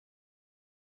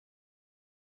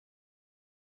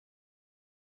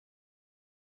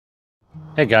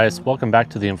Hey guys, welcome back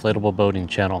to the Inflatable Boating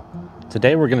channel.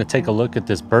 Today we're going to take a look at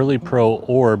this BerleyPro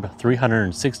Orb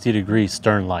 360 degree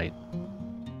stern light.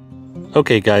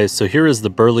 Okay guys, so here is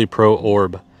the BerleyPro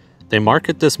Orb. They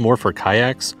market this more for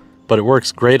kayaks, but it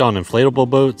works great on inflatable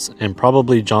boats and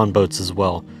probably John boats as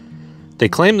well. They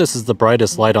claim this is the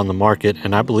brightest light on the market,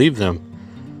 and I believe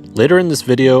them. Later in this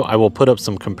video, I will put up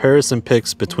some comparison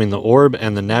pics between the Orb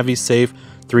and the Navisafe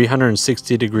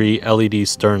 360 degree LED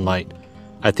stern light.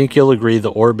 I think you'll agree the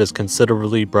Orb is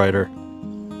considerably brighter.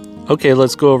 Okay,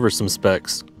 let's go over some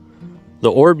specs.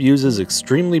 The Orb uses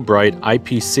extremely bright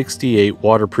IP68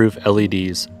 waterproof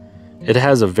LEDs. It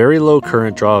has a very low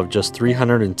current draw of just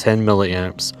 310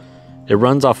 milliamps. It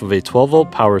runs off of a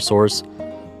 12-volt power source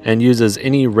and uses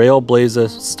any Railblaza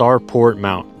Starport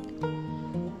mount.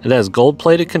 It has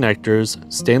gold-plated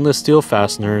connectors, stainless steel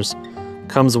fasteners,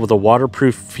 comes with a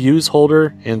waterproof fuse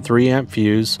holder and 3-amp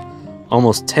fuse,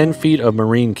 almost 10 feet of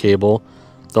marine cable.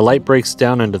 The light breaks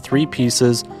down into 3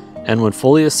 pieces and when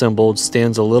fully assembled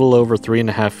stands a little over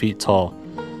 3.5 feet tall.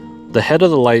 The head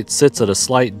of the light sits at a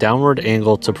slight downward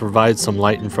angle to provide some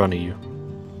light in front of you.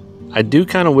 I do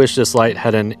kind of wish this light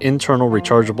had an internal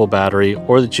rechargeable battery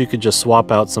or that you could just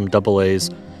swap out some AA's,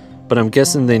 but I'm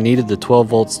guessing they needed the 12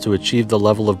 volts to achieve the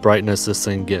level of brightness this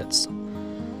thing gets.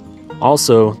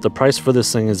 Also, the price for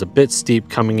this thing is a bit steep,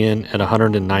 coming in at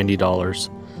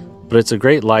 $190. But it's a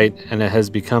great light and it has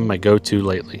become my go-to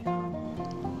lately.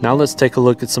 Now let's take a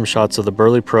look at some shots of the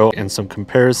BerleyPro and some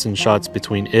comparison shots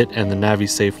between it and the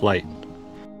Navisafe light.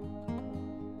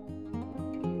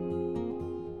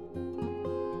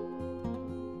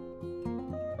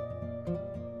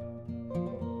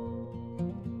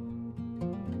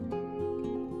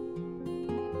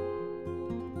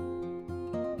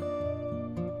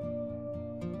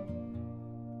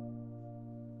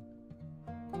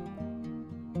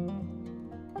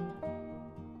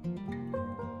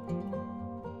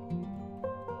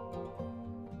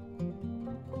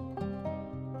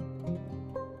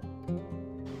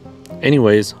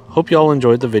 Anyways, hope you all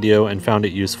enjoyed the video and found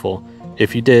it useful.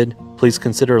 If you did, please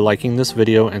consider liking this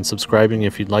video and subscribing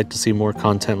if you'd like to see more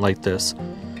content like this.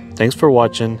 Thanks for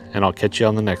watching, and I'll catch you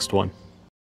on the next one.